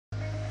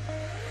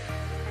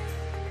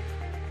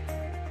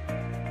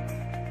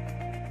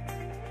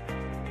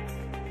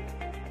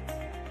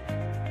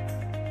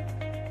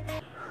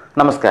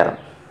നമസ്കാരം.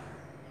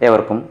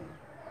 ഏവർക്കും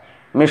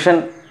mission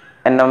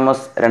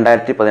nmms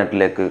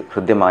 2018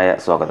 ഹൃദ്യമായ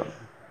സ്വാഗതം.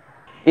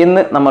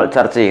 ഇന്ന് നമ്മൾ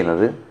ചർച്ച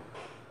ചെയ്യുന്നത്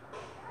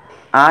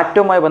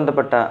ആറ്റവുമായി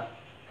ബന്ധപ്പെട്ട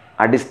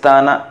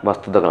അടിസ്ഥാന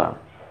വസ്തുതകളാണ്.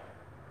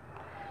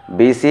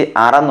 BC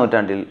 6-ാം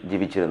നൂറ്റാണ്ടിൽ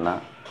ജീവിച്ചിരുന്ന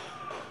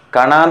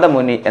കണാദ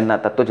മുനി എന്ന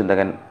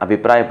തത്വചിന്തകൻ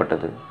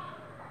അഭിപ്രായപ്പെട്ടത്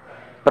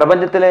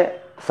പ്രപഞ്ചത്തിലെ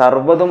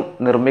സർവ്വതും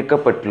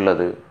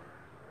നിർമ്മിക്കപ്പെട്ടുള്ളത്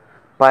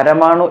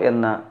പരമാണു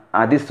എന്ന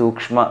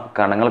അതിസൂക്ഷ്മ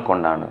കണങ്ങൾ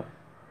കൊണ്ടാണ്.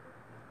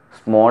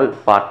 സ്മോൾ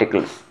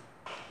പാർട്ടിക്കിൾസ്,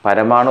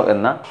 പരമാണു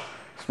എന്ന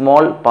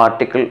സ്മോൾ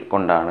പാർട്ടിക്കിൾ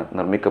കൊണ്ടാണ്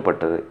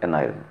നിർമ്മിക്കപ്പെട്ടത്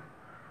എന്നായിരുന്നു.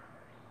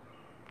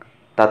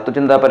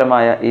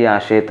 തത്വചിന്താപരമായ ഈ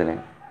ആശയത്തിന്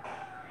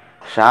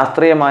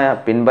ശാസ്ത്രീയമായ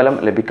പിൻബലം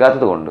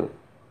ലഭിക്കാത്തതുകൊണ്ട്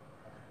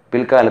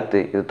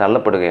പിൽക്കാലത്ത് ഇത്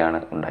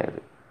തള്ളപ്പെടുകയാണ് ഉണ്ടായത്.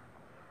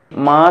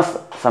 മാസ്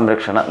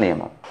സംരക്ഷണ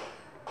നിയമം.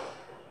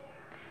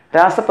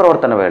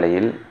 രാസപ്രവർത്തന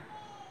വേളയിൽ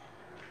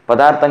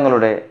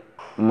പദാർത്ഥങ്ങളുടെ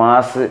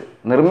മാസ്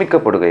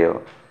നിർമ്മിക്കപ്പെടുകയോ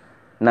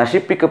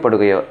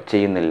നശിപ്പിക്കപ്പെടുകയോ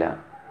ചെയ്യുന്നില്ല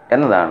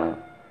എന്നതാണ്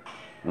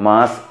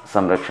മാസ്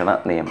സംരക്ഷണ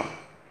നിയമം.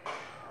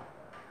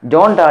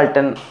 ജോൺ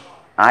ഡാൾട്ടൺ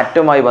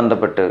ആറ്റവുമായി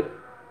ബന്ധപ്പെട്ട്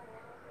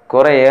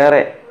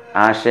കുറേയേറെ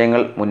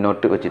ആശയങ്ങൾ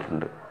മുന്നോട്ട്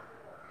വച്ചിട്ടുണ്ട്.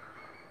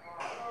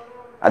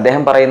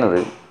 അദ്ദേഹം പറയുന്നത്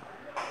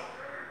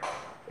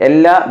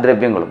എല്ലാ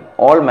ദ്രവ്യങ്ങളും,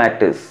 ഓൾ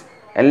മാറ്റേഴ്സ്,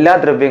 എല്ലാ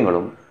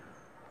ദ്രവ്യങ്ങളും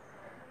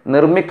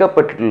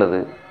നിർമ്മിക്കപ്പെട്ടിട്ടുള്ളത്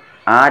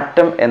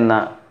ആറ്റം എന്ന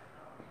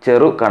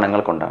ചെറു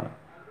കണങ്ങൾ കൊണ്ടാണ്.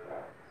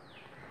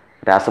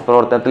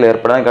 രാസപ്രവർത്തനത്തിൽ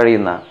ഏർപ്പെടാൻ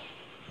കഴിയുന്ന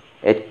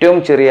ഏറ്റവും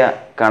ചെറിയ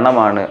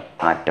കണമാണ്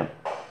ആറ്റം.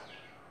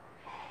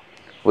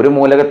 ഒരു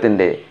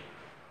മൂലകത്തിൻ്റെ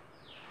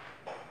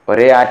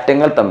ഒരേ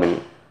ആറ്റങ്ങൾ തമ്മിൽ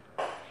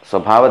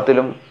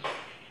സ്വഭാവത്തിലും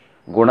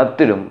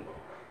ഗുണത്തിലും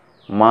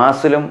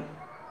മാസിലും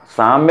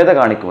സാമ്യത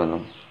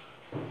കാണിക്കുമെന്നും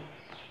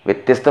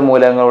വ്യത്യസ്ത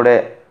മൂലകങ്ങളുടെ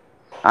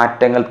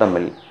ആറ്റങ്ങൾ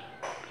തമ്മിൽ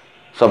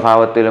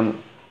സ്വഭാവത്തിലും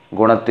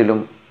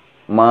ഗുണത്തിലും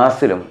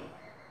മാസിലും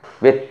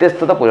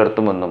വ്യത്യസ്തത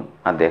പുലർത്തുമെന്നും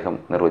അദ്ദേഹം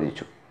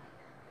നിർവചിച്ചു.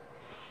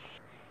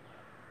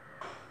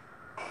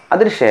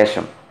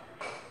 അതിനുശേഷം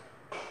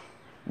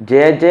J.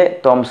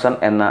 തോംസൺ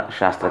എന്ന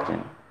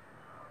ശാസ്ത്രജ്ഞൻ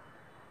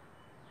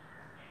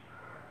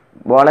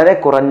വളരെ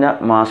കുറഞ്ഞ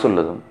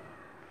മാസുള്ളതും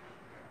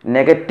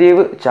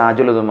നെഗറ്റീവ്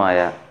ചാർജുള്ളതുമായ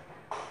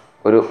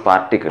ഒരു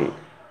പാർട്ടിക്കിൾ,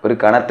 ഒരു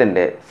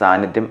കണത്തിൻ്റെ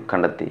സാന്നിധ്യം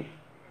കണ്ടെത്തി.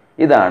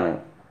 ഇതാണ്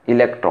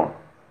ഇലക്ട്രോൺ.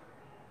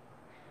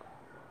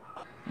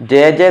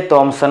 J.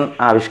 തോംസൺ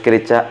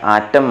ആവിഷ്കരിച്ച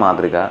ആറ്റം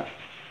മാതൃക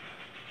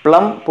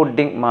പ്ലം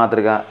പുഡിംഗ്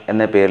മാതൃക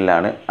എന്ന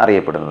പേരിലാണ്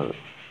അറിയപ്പെടുന്നത്.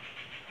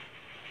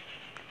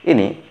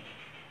 ഇനി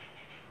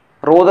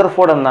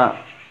റൂദർഫോർഡ് എന്ന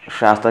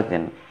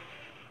ശാസ്ത്രജ്ഞൻ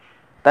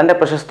തൻ്റെ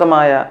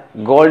പ്രശസ്തമായ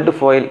gold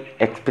foil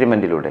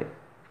എക്സ്പെരിമെൻറ്റിലൂടെ,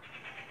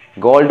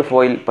 gold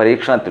foil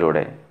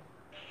പരീക്ഷണത്തിലൂടെ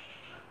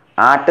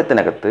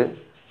ആറ്റത്തിനകത്ത്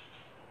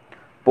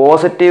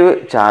positive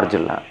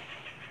ചാർജുള്ള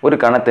ഒരു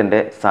കണത്തിൻ്റെ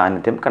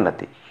സാന്നിധ്യം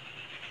കണ്ടെത്തി.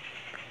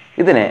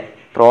 ഇതിനെ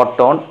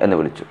പ്രോട്ടോൺ എന്ന്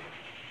വിളിച്ചു.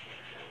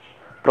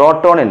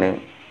 പ്രോട്ടോണിന്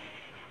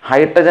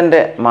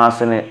ഹൈഡ്രജൻ്റെ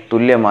മാസിന്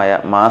തുല്യമായ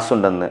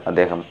മാസുണ്ടെന്ന്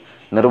അദ്ദേഹം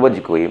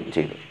നിർവചിക്കുകയും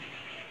ചെയ്തു.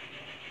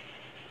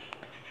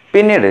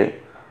 പിന്നീട്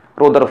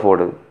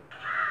റൂദർഫോർഡ്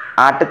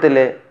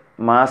ആറ്റത്തിലെ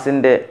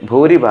മാസിൻ്റെ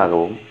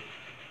ഭൂരിഭാഗവും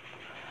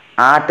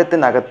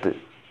ആറ്റത്തിനകത്ത്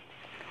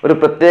ഒരു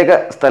പ്രത്യേക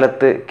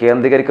സ്ഥലത്ത്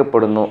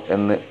കേന്ദ്രീകരിക്കപ്പെടുന്നു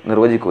എന്ന്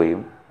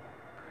നിർവചിക്കുകയും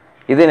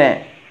ഇതിനെ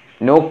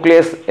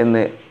ന്യൂക്ലിയസ്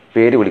എന്ന്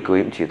പേര്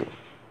വിളിക്കുകയും ചെയ്തു.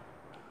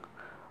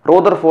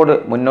 റൂദർഫോർഡ്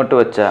മുന്നോട്ട്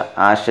വച്ച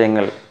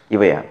ആശയങ്ങൾ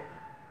ഇവയാണ്.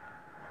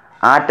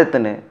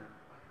 ആറ്റത്തിന്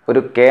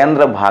ഒരു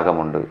കേന്ദ്ര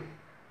ഭാഗമുണ്ട്.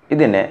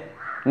 ഇതിനെ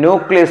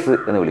ന്യൂക്ലിയസ്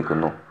എന്ന്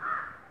വിളിക്കുന്നു.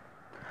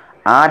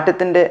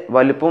 ആറ്റത്തിൻ്റെ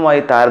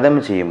വലുപ്പവുമായി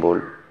താരതമ്യം ചെയ്യുമ്പോൾ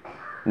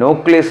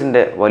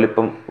ന്യൂക്ലിയസിൻ്റെ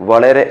വലുപ്പം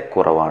വളരെ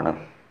കുറവാണ്.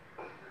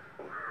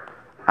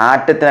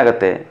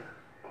 ആറ്റത്തിനകത്തെ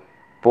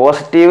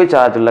പോസിറ്റീവ്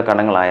ചാർജുള്ള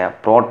കണങ്ങളായ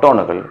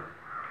പ്രോട്ടോണുകൾ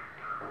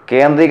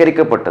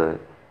കേന്ദ്രീകരിക്കപ്പെട്ടത്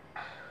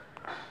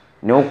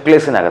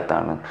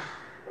ന്യൂക്ലിയസിനകത്താണ്.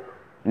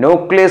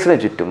 ന്യൂക്ലിയസിന്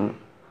ചുറ്റും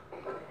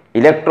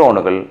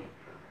ഇലക്ട്രോണുകൾ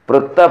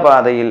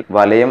വൃത്തപാതയിൽ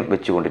വലയം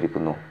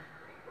വെച്ചുകൊണ്ടിരിക്കുന്നു.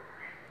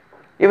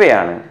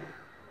 ഇവയാണ്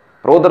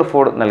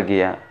റൂദർഫോർഡ്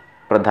നൽകിയ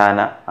പ്രധാന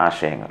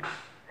ആശയങ്ങൾ.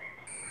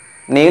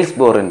 നീൽസ്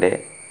ബോറിൻ്റെ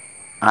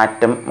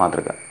ആറ്റം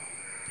മാതൃക.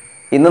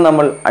 ഇന്ന്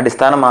നമ്മൾ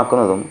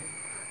അടിസ്ഥാനമാക്കുന്നതും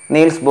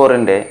നീൽസ്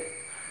ബോറിൻ്റെ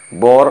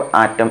ബോർ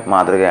ആറ്റം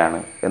മാതൃകയാണ്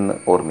എന്ന്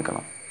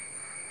ഓർമ്മിക്കണം.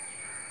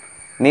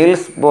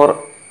 നീൽസ് ബോർ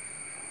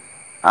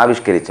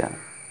ആവിഷ്കരിച്ച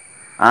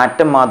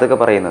ആറ്റം മാതൃക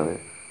പറയുന്നത്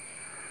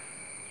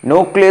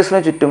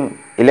ന്യൂക്ലിയസിന് ചുറ്റും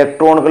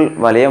ഇലക്ട്രോണുകൾ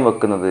വലയം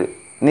വെക്കുന്നത്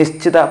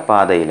നിശ്ചിത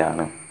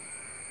പാതയിലാണ്.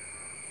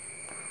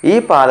 ഈ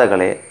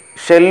പാതകളെ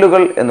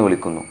ഷെല്ലുകൾ എന്ന്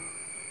വിളിക്കുന്നു.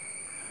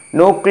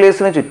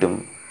 ന്യൂക്ലിയസിന് ചുറ്റും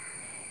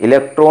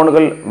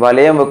ഇലക്ട്രോണുകൾ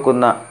വലയം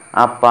വെക്കുന്ന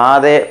ആ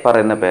പാതയെ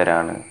പറയുന്ന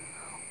പേരാണ്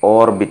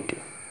ഓർബിറ്റ്.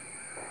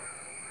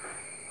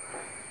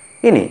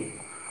 ഇനി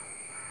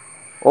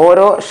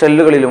ഓരോ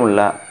ഷെല്ലുകളിലുമുള്ള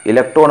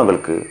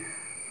ഇലക്ട്രോണുകൾക്ക്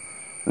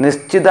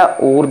നിശ്ചിത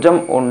ഊർജം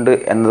ഉണ്ട്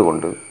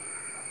എന്നതുകൊണ്ട്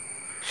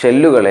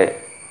ഷെല്ലുകളെ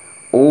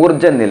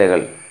ഊർജ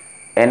നിലകൾ,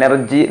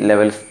 എനർജി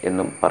ലെവൽസ്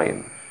എന്നും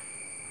പറയുന്നു.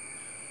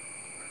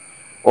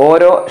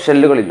 ഓരോ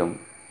ഷെല്ലുകളിലും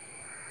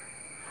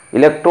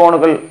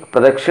ഇലക്ട്രോണുകൾ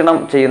പ്രദക്ഷിണം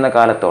ചെയ്യുന്ന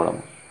കാലത്തോളം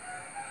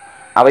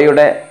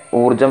അവയുടെ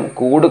ഊർജം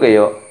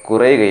കൂടുകയോ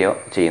കുറയുകയോ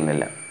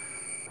ചെയ്യുന്നില്ല.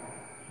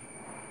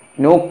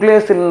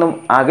 ന്യൂക്ലിയസിൽ നിന്നും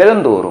അകലും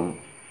തോറും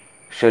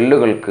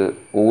ഷെല്ലുകൾക്ക്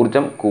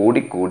ഊർജം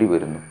കൂടി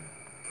വരുന്നു.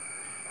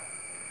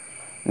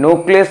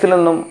 ന്യൂക്ലിയസിൽ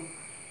നിന്നും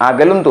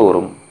അകലും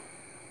തോറും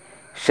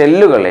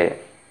ഷെല്ലുകളെ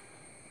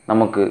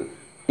നമുക്ക്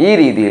ഈ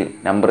രീതിയിൽ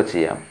നമ്പർ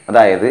ചെയ്യാം.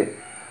 അതായത്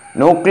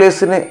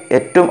ന്യൂക്ലിയസിന്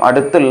ഏറ്റവും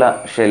അടുത്തുള്ള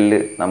ഷെല്ല്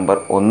നമ്പർ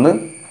 1,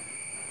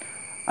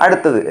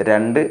 അടുത്തത്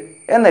 2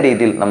 എന്ന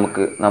രീതിയിൽ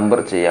നമുക്ക് നമ്പർ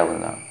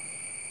ചെയ്യാവുന്നതാണ്.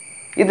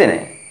 ഇതിനെ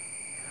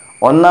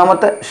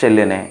ഒന്നാമത്തെ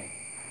ഷെല്ലിനെ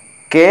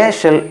കെ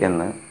ഷെൽ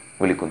എന്ന്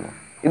വിളിക്കുന്നു.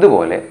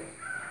 ഇതുപോലെ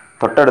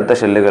തൊട്ടടുത്ത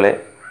ഷെല്ലുകളെ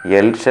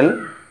L shell,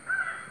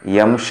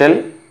 M shell,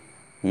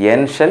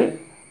 N shell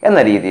എന്ന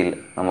രീതിയിൽ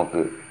നമുക്ക്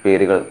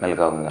പേരുകൾ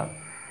നൽകാവുന്നതാണ്.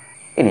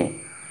 ഇനി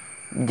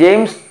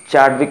ജെയിംസ്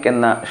ചാഡ്വിക്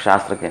എന്ന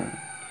ശാസ്ത്രജ്ഞൻ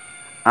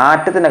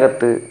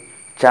ആറ്റത്തിനകത്ത്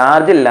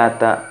ചാർജ്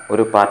ഇല്ലാത്ത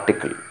ഒരു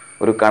പാർട്ടിക്കിൾ,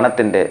 ഒരു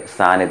കണത്തിൻ്റെ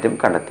സാന്നിധ്യം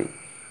കണ്ടെത്തി.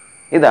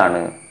 ഇതാണ്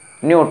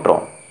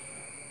ന്യൂട്രോൺ.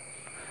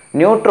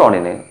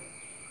 ന്യൂട്രോണിന്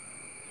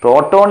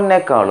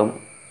പ്രോട്ടോണിനേക്കാളും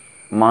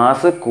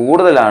മാസ്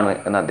കൂടുതലാണ്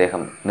എന്ന്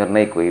അദ്ദേഹം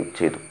നിർണ്ണയിക്കുകയും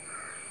ചെയ്തു.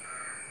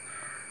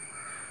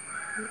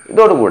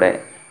 ഇതോടുകൂടെ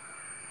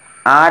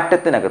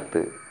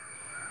ആറ്റത്തിനകത്ത്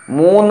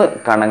 3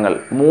 കണങ്ങൾ,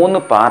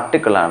 3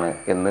 പാർട്ടിക്കിളാണ്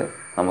എന്ന്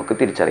നമുക്ക്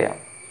തിരിച്ചറിയാം.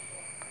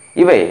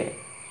 ഇവയെ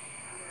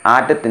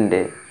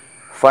ആറ്റത്തിൻ്റെ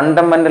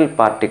ഫണ്ടമെൻ്റൽ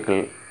പാർട്ടിക്കിൾ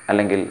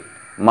അല്ലെങ്കിൽ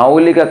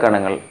മൗലിക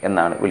കണങ്ങൾ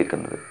എന്നാണ്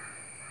വിളിക്കുന്നത്.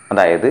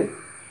 അതായത്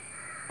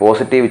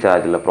പോസിറ്റീവ്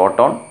ചാർജുള്ള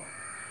പ്രോട്ടോൺ,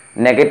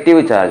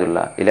 നെഗറ്റീവ് ചാർജുള്ള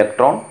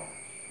ഇലക്ട്രോൺ,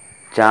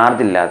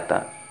 ചാർജ് ഇല്ലാത്ത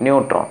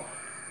ന്യൂട്രോൺ.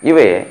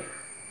 ഇവയെ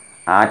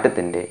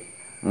ആറ്റത്തിൻ്റെ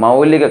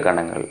മൗലിക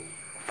കണങ്ങൾ,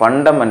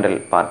 ഫണ്ടമെൻ്റൽ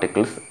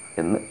പാർട്ടിക്കിൾസ്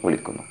എന്ന്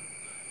വിളിക്കുന്നു.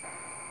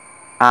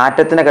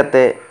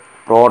 ആറ്റത്തിനകത്തെ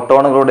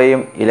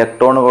പ്രോട്ടോണുകളുടെയും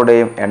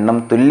ഇലക്ട്രോണുകളുടെയും എണ്ണം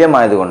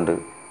തുല്യമായതുകൊണ്ട്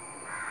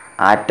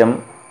ആറ്റം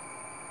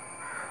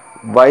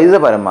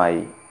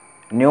വൈദ്യുതപരമായി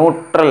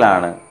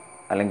ന്യൂട്രലാണ്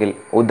അല്ലെങ്കിൽ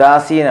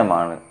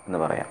ഉദാസീനമാണ് എന്ന്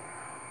പറയാം.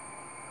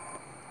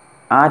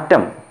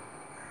 ആറ്റം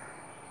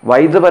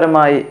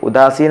വൈദ്യുതപരമായി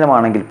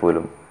ഉദാസീനമാണെങ്കിൽ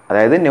പോലും,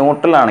 അതായത്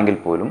ന്യൂട്രൽ ആണെങ്കിൽ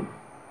പോലും,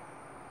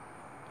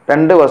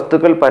 2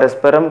 വസ്തുക്കൾ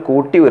പരസ്പരം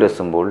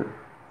കൂട്ടിയുരസുമ്പോൾ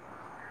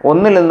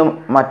ഒന്നിൽ നിന്നും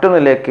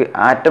മറ്റൊന്നിലേക്ക്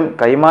ആറ്റം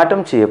കൈമാറ്റം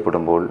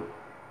ചെയ്യപ്പെടുമ്പോൾ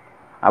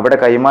അവിടെ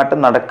കൈമാറ്റം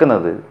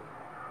നടക്കുന്നത്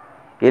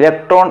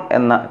ഇലക്ട്രോൺ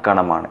എന്ന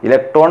കണമാണ്.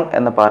 ഇലക്ട്രോൺ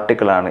എന്ന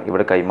പാർട്ടിക്കിളാണ്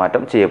ഇവിടെ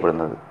കൈമാറ്റം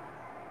ചെയ്യപ്പെടുന്നത്.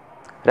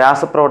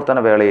 രാസപ്രവർത്തന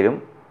വേളയിലും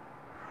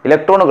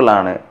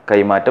ഇലക്ട്രോണുകളാണ്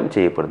കൈമാറ്റം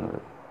ചെയ്യപ്പെടുന്നത്.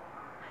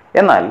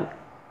 എന്നാൽ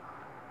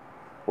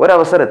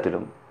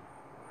ഒരവസരത്തിലും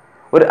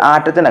ഒരു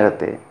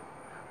ആറ്റത്തിനകത്തെ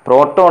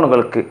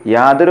പ്രോട്ടോണുകൾക്ക്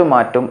യാതൊരു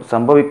മാറ്റവും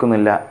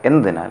സംഭവിക്കുന്നില്ല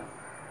എന്നതിനാൽ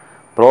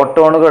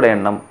പ്രോട്ടോണുകളുടെ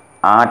എണ്ണം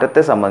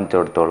ആറ്റത്തെ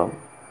സംബന്ധിച്ചിടത്തോളം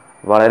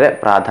വളരെ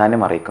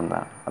പ്രാധാന്യം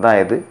അർഹിക്കുന്നതാണ്.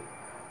 അതായത്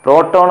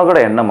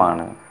പ്രോട്ടോണുകളുടെ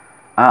എണ്ണമാണ്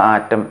ആ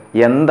ആറ്റം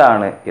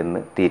എന്താണ് എന്ന്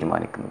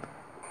തീരുമാനിക്കുന്നത്.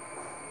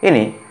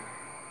 ഇനി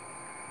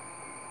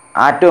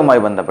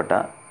ആറ്റവുമായി ബന്ധപ്പെട്ട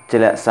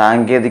ചില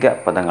സാങ്കേതിക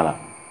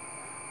പദങ്ങളാണ്.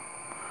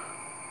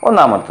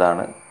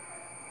 ഒന്നാമത്തേതാണ്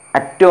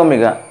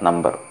അറ്റോമിക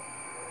നമ്പർ.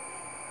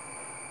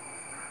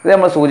 ഇത്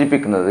നമ്മൾ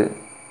സൂചിപ്പിക്കുന്നത്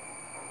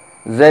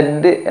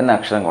Z എന്ന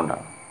അക്ഷരം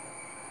കൊണ്ടാണ്.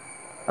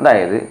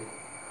 അതായത്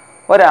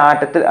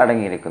ഒരാറ്റത്തിൽ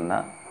അടങ്ങിയിരിക്കുന്ന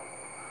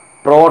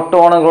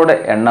പ്രോട്ടോണുകളുടെ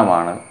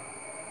എണ്ണമാണ്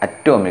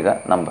അറ്റോമിക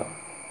നമ്പർ.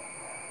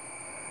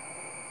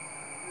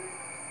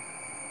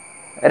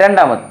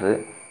 രണ്ടാമത്തേത്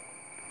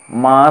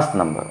മാസ്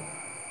നമ്പർ.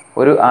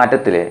 ഒരു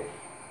ആറ്റത്തിലെ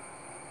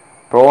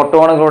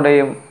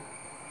പ്രോട്ടോണുകളുടെയും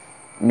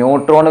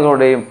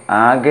ന്യൂട്രോണുകളുടെയും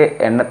ആകെ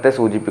എണ്ണത്തെ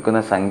സൂചിപ്പിക്കുന്ന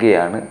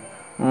സംഖ്യയാണ്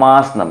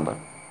മാസ് നമ്പർ.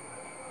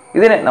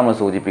 ഇതിനെ നമ്മൾ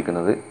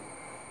സൂചിപ്പിക്കുന്നത്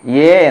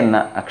എ എന്ന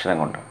അക്ഷരം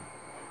കൊണ്ടാണ്.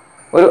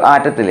 ഒരു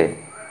ആറ്റത്തിലെ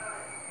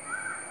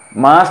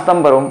മാസ്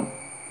നമ്പറും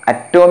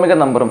അറ്റോമിക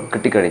നമ്പറും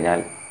കിട്ടിക്കഴിഞ്ഞാൽ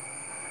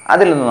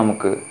അതിൽ നിന്ന്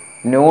നമുക്ക്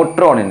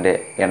ന്യൂട്രോണിൻ്റെ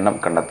എണ്ണം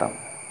കണ്ടെത്താം.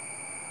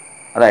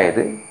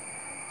 അതായത്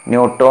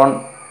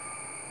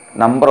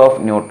നമ്പർ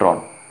ഓഫ്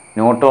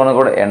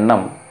ന്യൂട്രോണുകളുടെ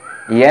എണ്ണം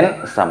n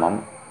സമം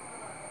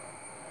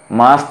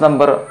മാസ്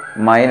നമ്പർ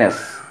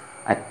മൈനസ്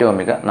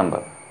അറ്റോമിക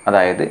നമ്പർ.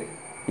 അതായത്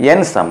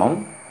n സമം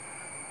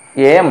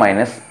a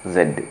മൈനസ് z.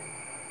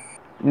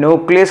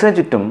 ന്യൂക്ലിയസിന്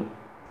ചുറ്റും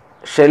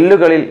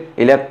ഷെല്ലുകളിൽ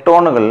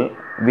ഇലക്ട്രോണുകൾ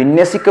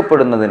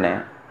വിന്യസിക്കപ്പെടുന്നതിനെ,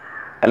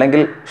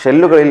 അല്ലെങ്കിൽ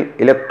ഷെല്ലുകളിൽ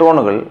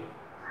ഇലക്ട്രോണുകൾ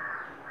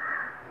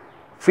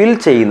ഫിൽ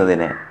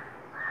ചെയ്യുന്നതിനെ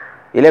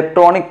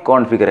electronic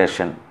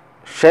configuration,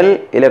 shell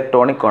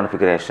electronic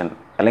configuration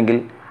അല്ലെങ്കിൽ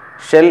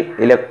ഷെൽ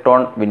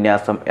ഇലക്ട്രോൺ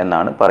വിന്യാസം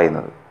എന്നാണ്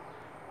പറയുന്നത്.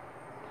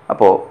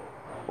 അപ്പോൾ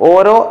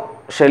ഓരോ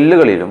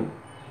ഷെല്ലുകളിലും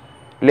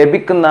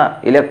ലഭിക്കുന്ന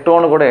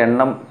ഇലക്ട്രോണുകളുടെ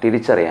എണ്ണം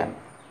തിരിച്ചറിയാൻ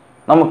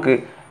നമുക്ക്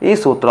ഈ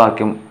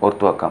സൂത്രവാക്യം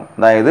ഓർത്തുവെക്കാം.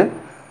 അതായത്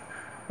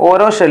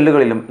ഓരോ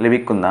ഷെല്ലുകളിലും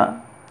ലഭിക്കുന്ന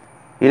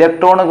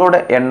ഇലക്ട്രോണുകളുടെ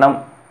എണ്ണം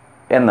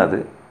എന്നത്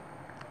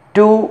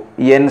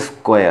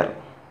 2n²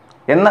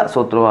 എന്ന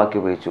സൂത്രവാക്യം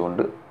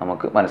ഉപയോഗിച്ചുകൊണ്ട്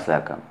നമുക്ക്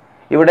മനസ്സിലാക്കാം.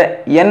 ഇവിടെ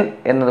n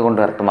എന്നതുകൊണ്ട്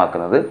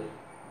അർത്ഥമാക്കുന്നത്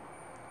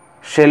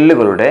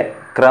ഷെല്ലുകളുടെ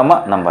ക്രമ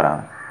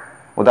നമ്പറാണ്.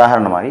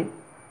 ഉദാഹരണമായി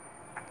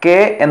K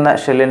എന്ന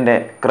ഷെല്ലിൻ്റെ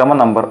ക്രമ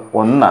നമ്പർ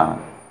 1 ആണ്.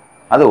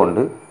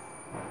 അതുകൊണ്ട്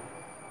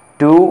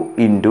 2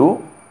 ഇൻറ്റു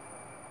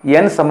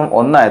n സമം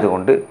 1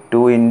 ആയതുകൊണ്ട്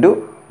 2 ഇൻറ്റു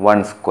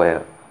 1²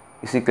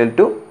 =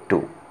 2.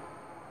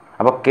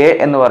 അപ്പോൾ കെ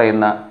എന്ന്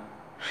പറയുന്ന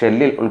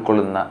ഷെല്ലിൽ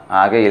ഉൾക്കൊള്ളുന്ന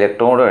ആകെ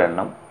ഇലക്ട്രോണുകളുടെ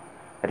എണ്ണം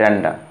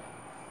 2ആണ്.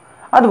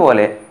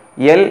 അതുപോലെ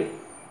എൽ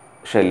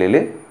ഷെല്ലിൽ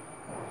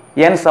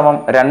n സമം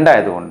 2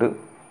 ആയതുകൊണ്ട്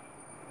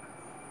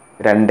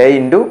 2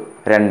 ×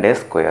 2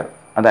 സ്ക്വയർ,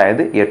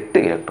 അതായത്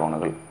 8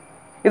 ഇലക്ട്രോണുകൾ.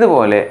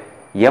 ഇതുപോലെ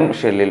എം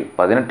ഷെല്ലിൽ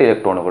 18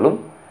 ഇലക്ട്രോണുകളും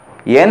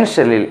എൻ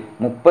ഷെല്ലിൽ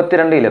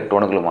 32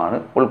 ഇലക്ട്രോണുകളുമാണ്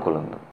ഉൾക്കൊള്ളുന്നത്.